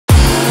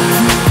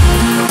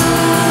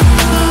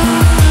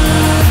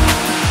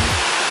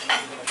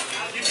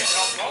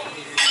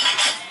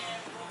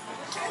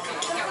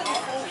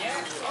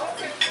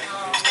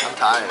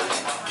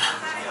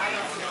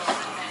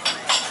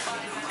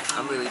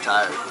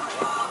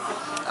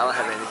I don't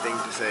have anything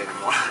to say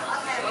anymore.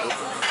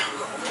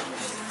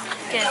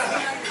 Okay.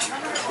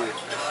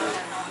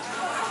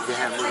 Look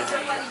at him, look at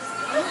him.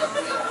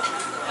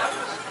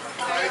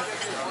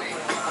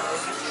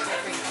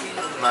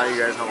 Now you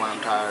guys know when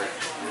I'm tired.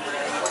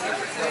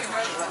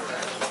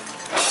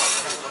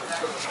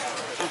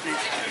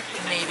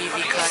 Maybe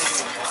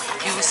because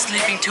he was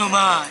sleeping too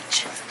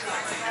much.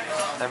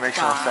 That makes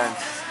no sense.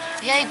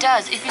 Yeah, it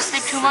does. If you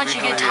sleep too much,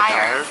 you get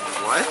tired.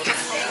 What?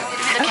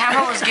 The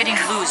camera was getting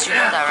loose, you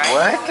know that, right?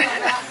 What?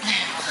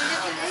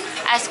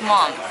 Ask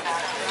mom.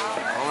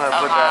 I'm gonna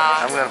put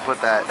that. I'm gonna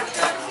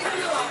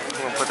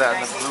put that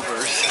in the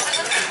bloopers.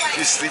 If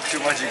you sleep too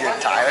much, you get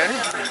tired.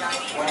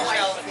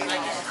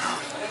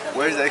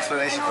 Where's the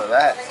explanation for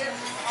that?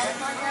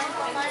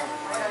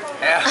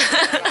 Yeah.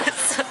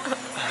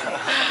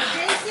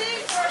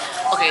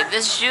 Okay,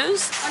 this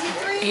juice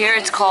here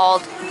it's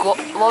called what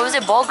was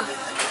it? Bog.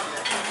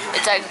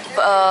 It's like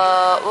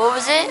what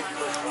was it? I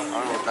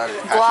don't know what that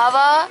is.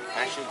 Guava.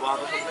 Actually,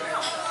 guava.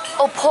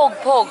 Oh,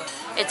 pog.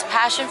 It's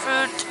passion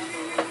fruit,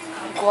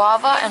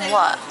 guava, and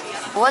what?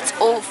 What's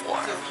O for?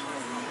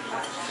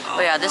 Oh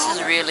yeah, this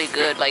is really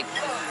good. Like.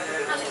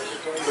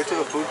 Wait till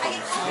the food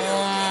comes.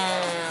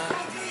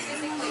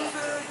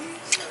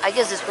 I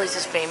guess this place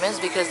is famous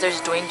because there's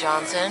Dwayne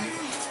Johnson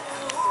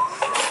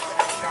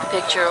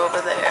picture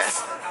over there.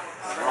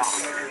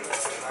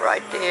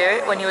 Right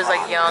there, when he was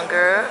like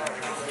younger.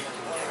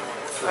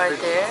 Right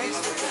there.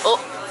 Oh,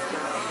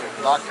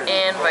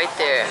 and right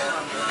there.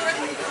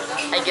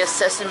 I guess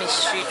Sesame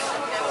Street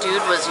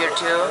dude was here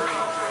too.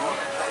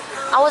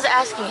 I was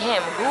asking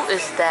him, who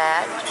is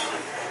that?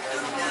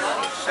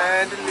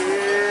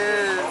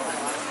 Chandelier.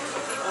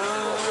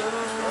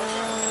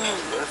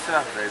 That's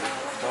enough, baby.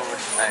 Don't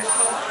waste the time.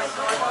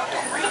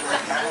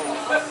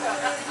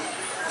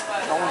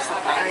 Don't waste the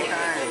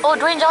time. Oh,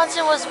 Dwayne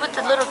Johnson was with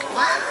the little.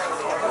 What?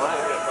 What?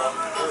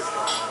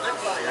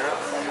 Yeah,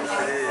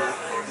 it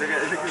is. Look at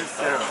this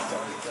syrup.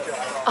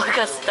 Oh, I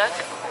got stuck.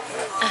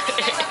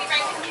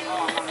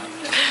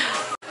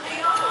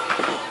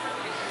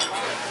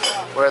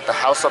 We're at the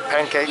House of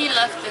Pancake. He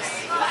left this.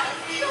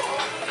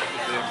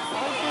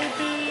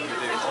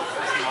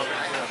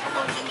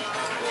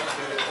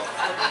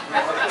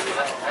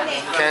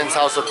 Ken's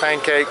House of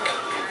Pancake.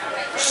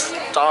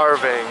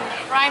 Starving.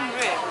 Prime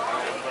rib.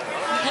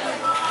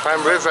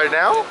 Prime ribs right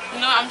now?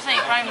 No, I'm saying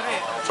prime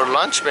rib. For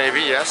lunch,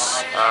 maybe,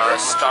 yes.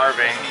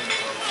 Starving.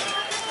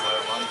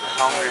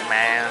 Hungry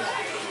man.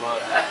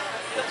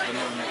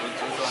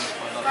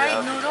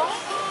 Fried noodle?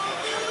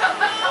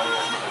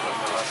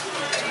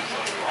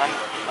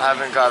 I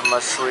haven't gotten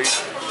much sleep.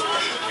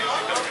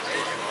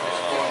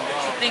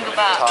 Think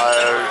about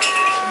Tired.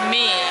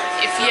 me.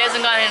 If he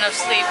hasn't gotten enough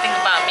sleep, think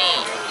about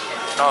me.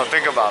 No,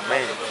 think about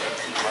me.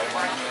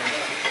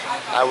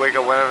 I wake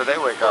up whenever they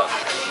wake up.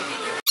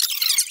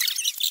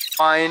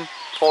 Pine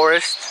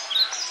forest.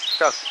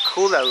 Look how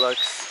cool that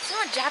looks. It's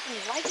not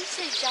Japanese. Why do you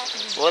say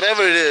Japanese?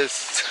 Whatever it is.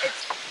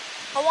 It's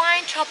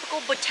Hawaiian Tropical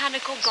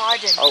Botanical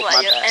Garden Oh,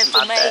 for your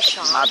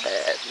information.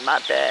 My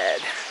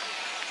bad.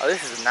 Oh,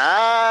 this is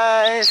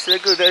nice.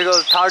 Look, there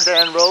goes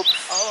Tarzan ropes.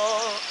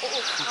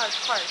 Cars.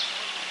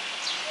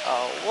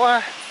 Oh,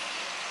 what?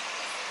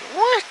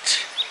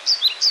 What?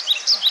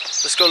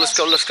 Let's go.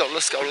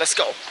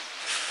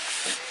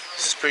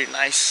 This is pretty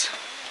nice.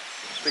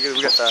 Look at,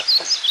 we got the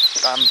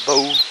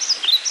bamboo,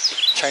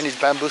 Chinese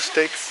bamboo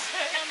sticks.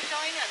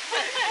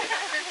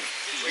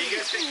 Well, you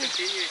guys can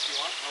continue if you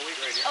want. I'll wait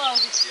right here. Oh.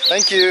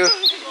 Thank you.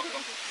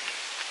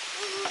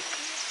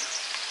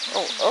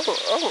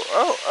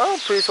 Oh,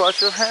 please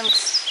wash your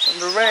hands on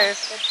the rain.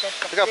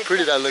 Look how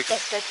pretty that looks.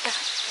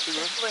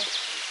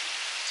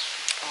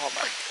 Oh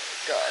my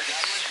gosh.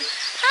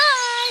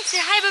 Hi, say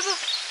hi, baby.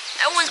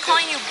 Everyone's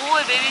calling you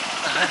boy, baby.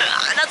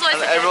 That's why I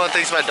said Everyone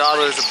thinks my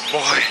daughter is a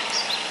boy.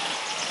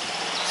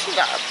 She's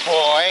not a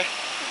boy.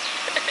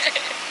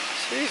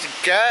 She's a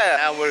girl.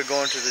 Now we're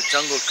going to the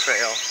jungle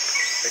trail,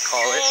 they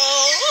call it.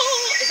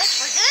 Oh, is that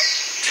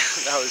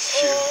Tarzan? That was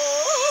cute.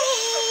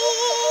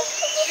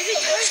 Is it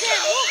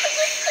Tarzan?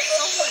 Look,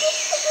 someone.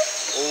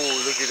 Oh,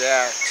 look at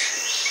that.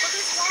 Look at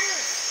his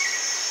flowers.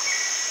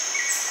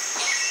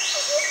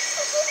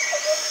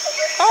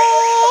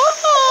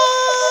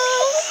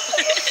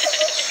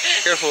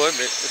 Careful with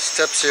it. There's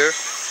steps here.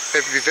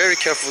 You have to be very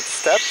careful with the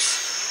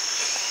steps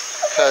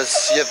because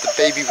you have the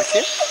baby with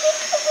you.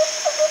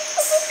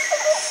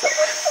 So.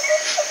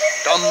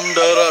 Dum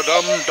da da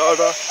dum da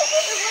da.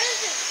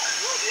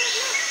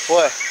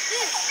 What?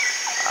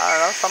 I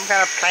don't know. Some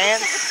kind of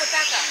plant.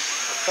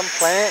 Some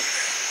plant.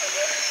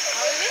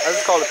 I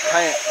just call it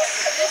plant.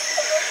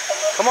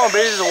 Come on,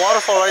 baby. There's a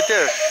waterfall right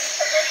there.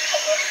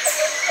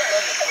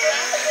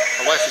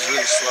 My wife is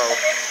really slow.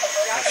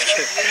 I'm just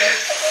kidding.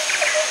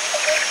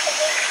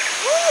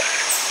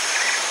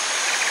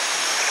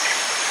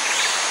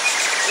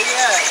 Look at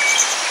that.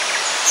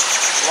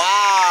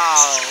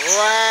 Wow.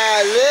 Wow,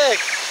 look.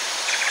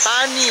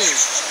 Funny.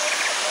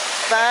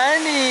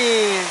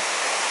 Funny.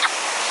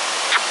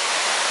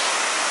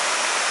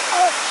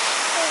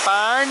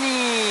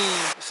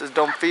 This is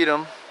don't feed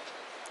them.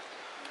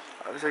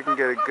 I wish I can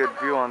get a good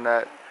view on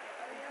that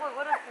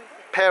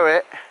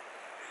parrot.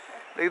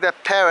 Look at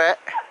that parrot.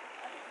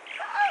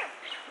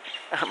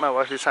 My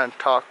wife is trying to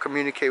talk,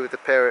 communicate with the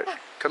parrot.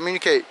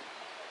 Communicate.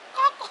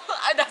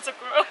 That's a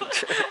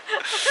gross.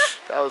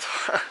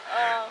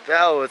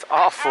 That was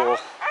awful.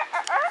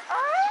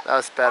 That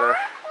was better.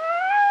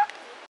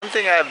 One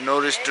thing I've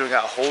noticed during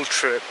our whole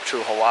trip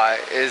to Hawaii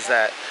is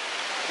that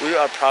we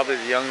are probably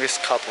the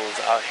youngest couples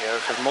out here,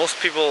 because most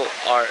people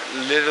are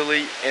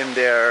literally in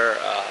their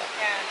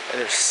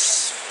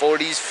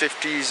 40s,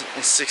 50s,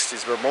 and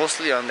 60s, but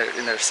mostly in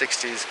their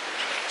 60s.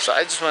 So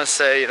I just want to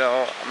say, you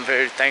know, I'm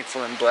very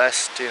thankful and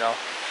blessed, you know,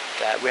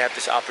 that we have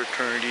this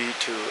opportunity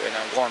to, you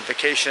know, go on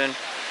vacation.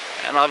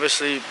 And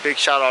obviously, big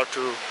shout out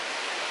to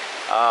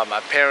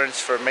my parents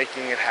for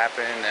making it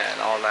happen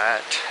and all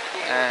that.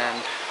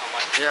 And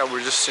yeah,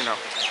 we're just, you know,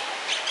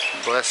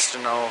 blessed to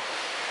know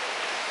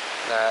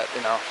that,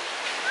 you know,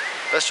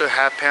 blessed to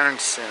have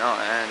parents, you know,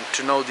 and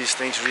to know these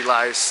things,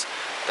 realize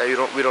that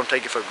we don't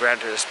take it for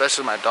granted,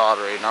 especially my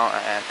daughter, you know.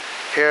 And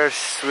here,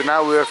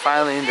 now we're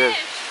finally in the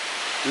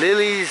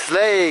Lily's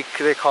Lake,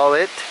 they call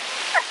it.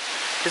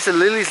 It's a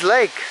Lily's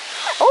Lake.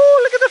 Oh,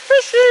 look at the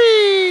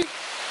fishy!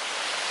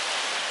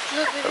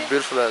 How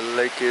beautiful that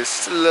lake is.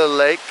 It's a little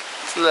lake.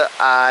 It's a little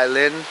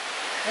island.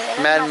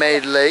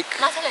 Man-made lake.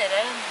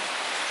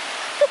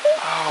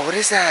 Oh, what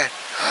is that?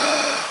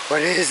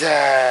 What is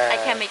that? I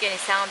can't make any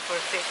sound for a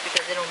fish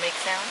because they don't make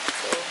sound.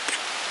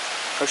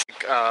 So.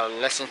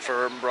 Lesson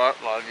for a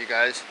lot of you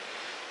guys.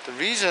 The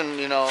reason,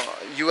 you know,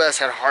 U.S.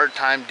 had a hard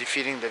time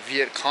defeating the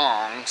Viet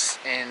Congs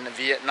in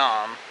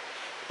Vietnam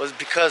was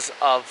because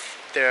of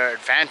their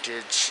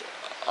advantage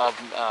of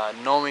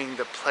knowing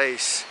the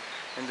place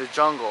in the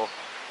jungle.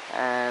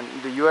 And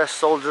the U.S.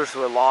 soldiers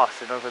were lost,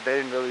 you know, because they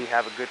didn't really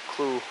have a good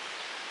clue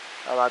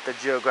about the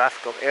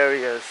geographical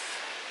areas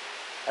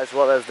as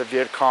well as the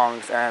Viet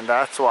Congs, and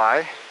that's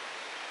why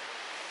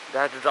they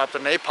had to drop the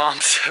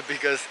napalms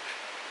because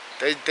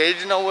they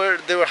didn't know where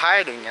they were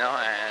hiding, you know,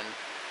 and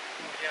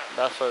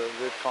that's why the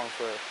Viet Congs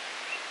were.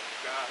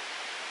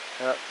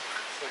 Yep.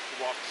 It's like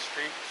you walk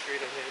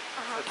straight ahead.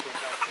 That's what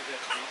got to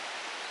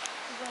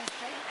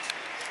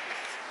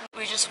that.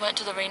 We just went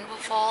to the Rainbow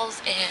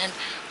Falls and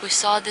we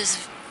saw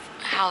this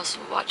house.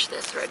 Watch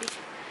this, ready?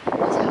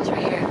 This house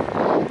right here.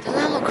 Doesn't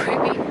that look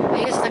creepy?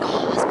 I guess it's like a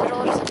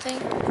hospital or something.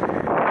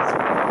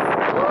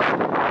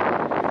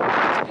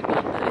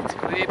 It's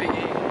creepy.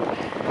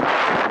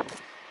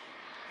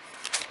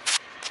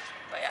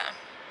 But yeah,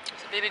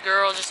 so baby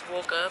girl just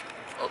woke up.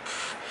 Oh.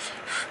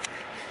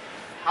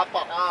 Hop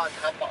on.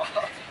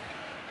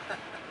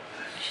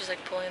 She's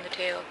like pulling the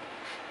tail.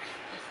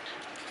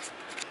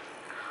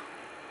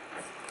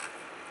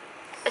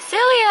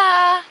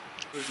 Celia!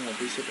 Who's gonna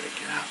be so big?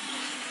 Get out.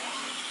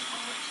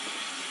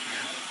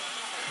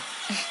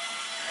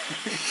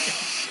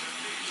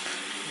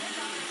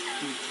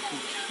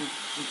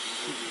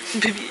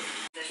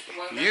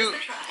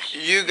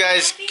 You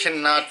guys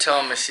cannot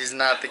tell me she's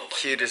not the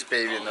cutest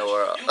baby in the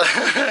world.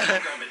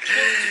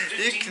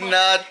 You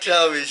cannot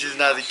tell me she's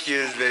not the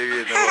cutest baby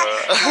in the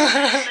world.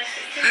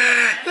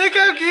 Look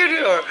how cute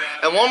you are.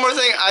 And one more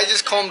thing, I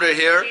just combed her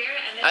hair.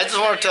 I just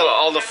want to tell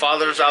all the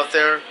fathers out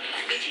there,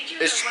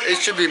 it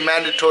should be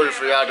mandatory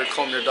for y'all to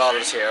comb your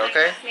daughter's hair,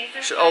 okay?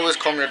 You should always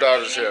comb your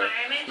daughter's hair.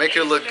 Make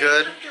her look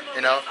good,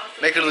 you know,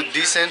 make her look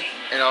decent,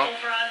 you know,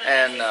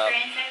 and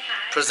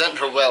present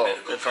her well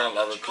in front of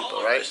other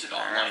people, right?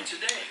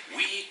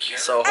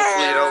 So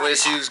hopefully, you know,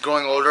 as she's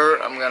growing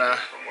older, I'm gonna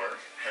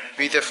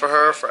be there for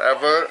her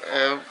forever.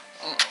 And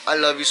I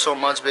love you so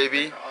much,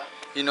 baby.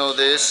 You know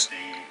this.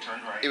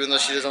 Even though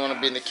she doesn't want to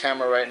be in the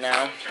camera right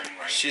now,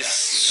 she's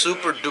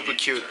super duper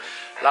cute.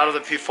 A lot of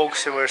the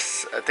folks were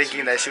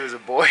thinking that she was a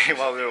boy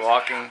while we were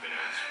walking,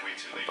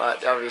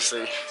 but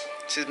obviously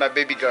she's my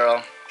baby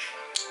girl.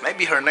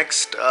 Maybe her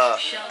next,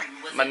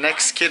 my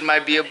next kid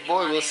might be a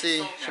boy. We'll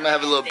see. She might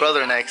have a little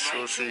brother next.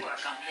 We'll see.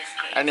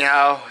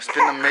 Anyhow, it's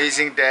been an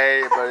amazing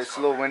day, but it's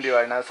a little windy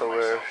right now, so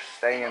we're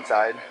staying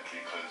inside.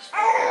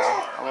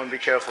 Yeah, I'm gonna be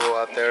careful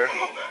out there.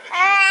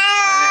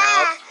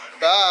 Anyhow,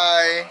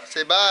 bye.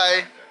 Say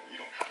bye.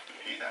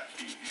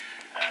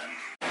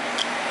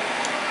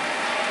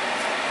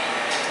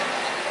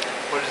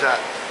 What is that?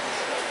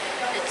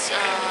 It's,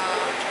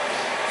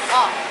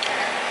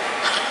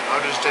 Oh,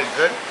 does it taste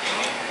good?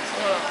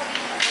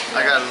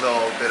 I got a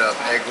little bit of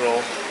egg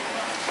roll.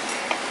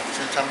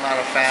 Since I'm not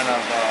a fan of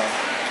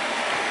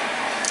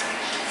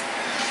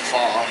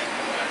pho.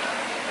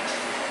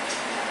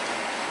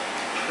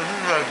 This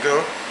is not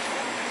good.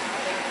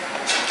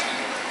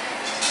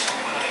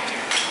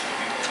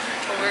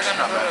 we're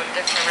gonna go to a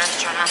different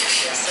restaurant after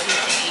this so we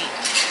can eat.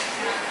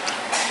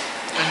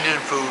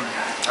 Indian food.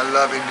 I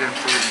love Indian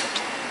food.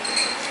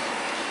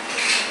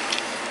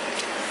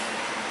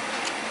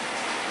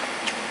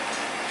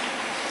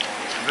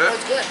 Good? Oh,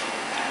 it's good.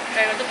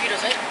 Try the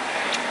taquitos, eh?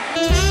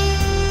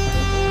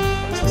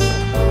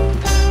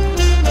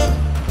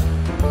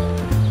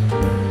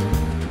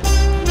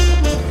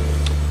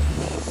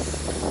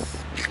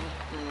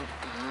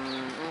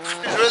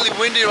 It's really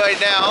windy right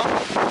now.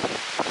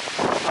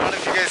 don't know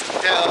if you guys can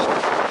tell.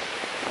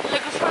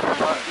 Look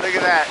Look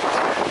at that.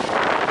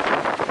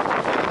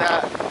 Look at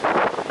that.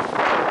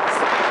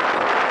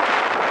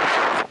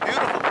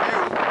 Beautiful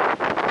view.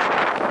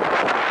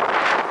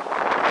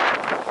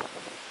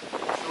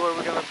 This is where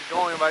we're gonna be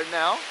going right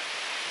now.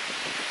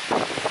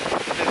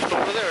 Just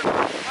over there.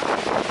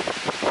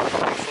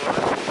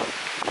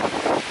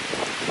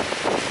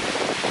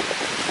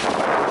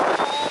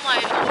 Oh my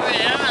lord.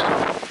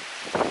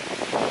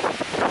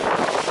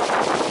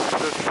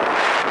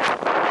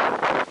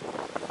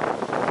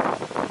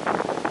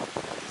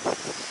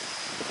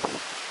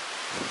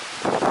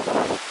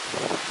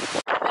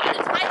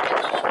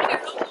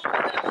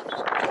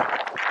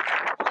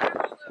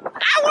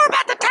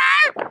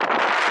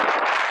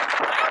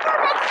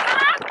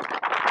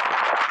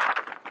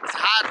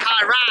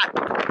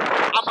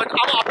 I'm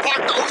gonna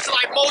park the ocean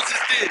like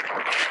Moses did.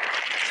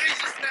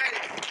 Jesus name.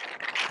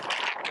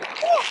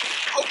 Woo.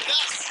 Oh,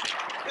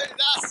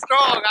 that's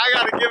strong. I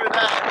gotta give it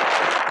that.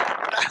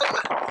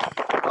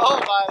 Oh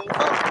my lord.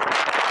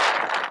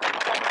 I'm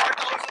gonna park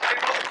the ocean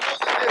like Moses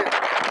did.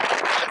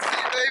 That's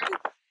it, baby.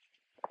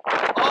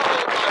 Oh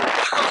my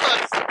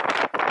gosh.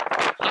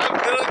 I'm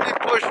gonna be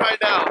pushed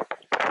right now.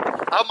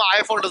 I hope my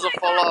iPhone doesn't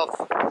fall off.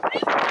 Look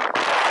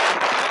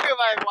at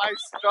my wife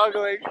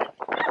struggling.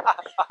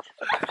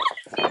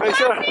 Make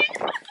sure.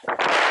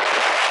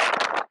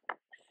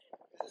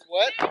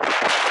 What?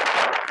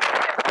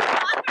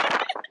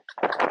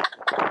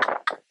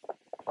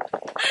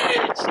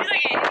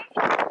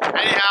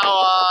 Anyhow,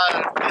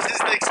 this is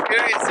the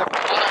experience of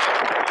flying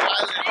on the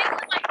island.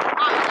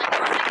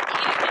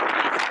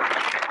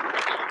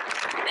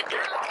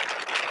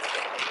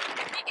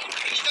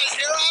 Can you guys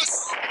hear us?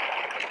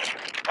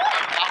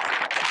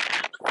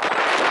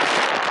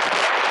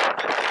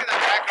 Look at the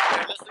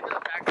background. Let's look at the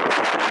background.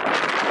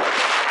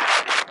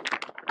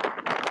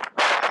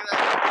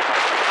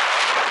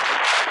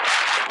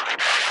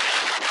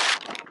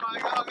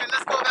 Okay,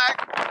 let's go back.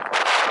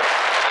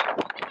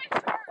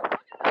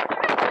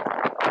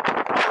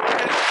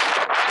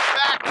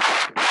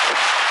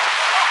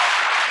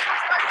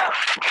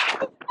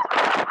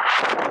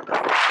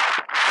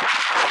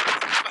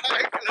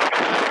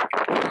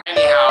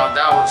 Anyhow,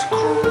 that was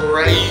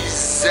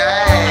crazy.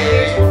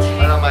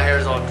 I know my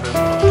hair's all trimmed,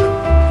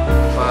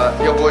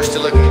 but your boy's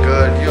still looking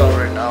good. You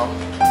already know.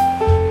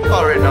 You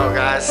already know,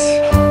 guys.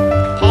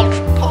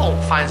 Paul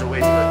finds a way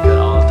to look good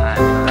all the time.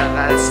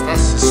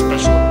 That's a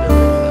special ability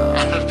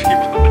that other people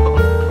don't know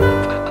about.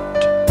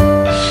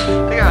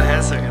 Look how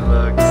handsome he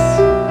looks.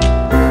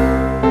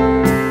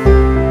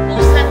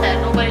 Who said that?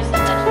 Nobody said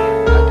that to you.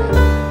 I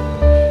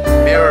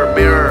did. Mirror,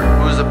 mirror,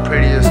 who's the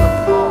prettiest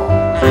of all?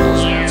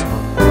 Who's handsome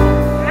of all?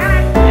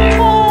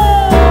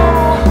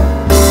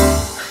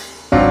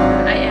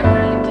 I am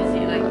really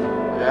dizzy, like.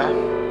 Yeah.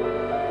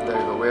 There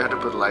you go. We had to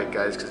put light,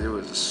 guys, because it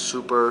was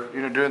super.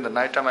 You know, during the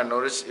nighttime, I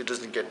noticed it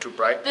doesn't get too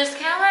bright. This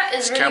camera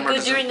is really camera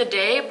good during the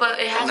day, but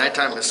it has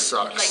Nighttime it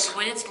sucks. Like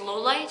when it's low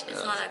light,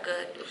 it's not that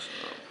good.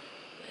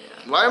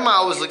 Why am I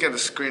always looking at the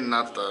screen,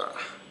 not the?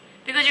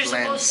 Because you're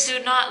lens? supposed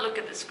to not look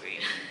at the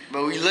screen.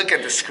 But we look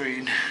at the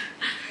screen.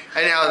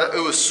 Anyhow,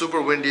 it was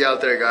super windy out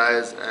there,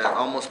 guys, and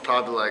almost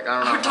probably like I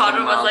don't know. Our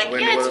daughter was like,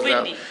 windy. "Yeah, What it's was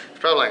that? windy." It's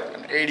probably like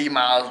an 80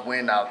 miles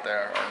wind out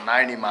there, or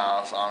 90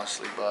 miles,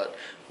 honestly. But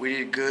we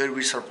did good.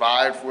 We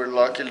survived. We're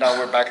lucky. Now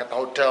we're back at the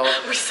hotel.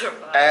 We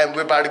survived. And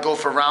we're about to go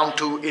for round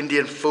 2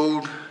 Indian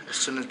food as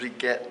soon as we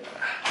get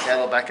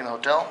settled back in the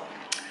hotel.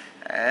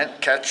 And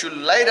catch you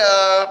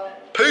later.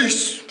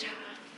 Peace.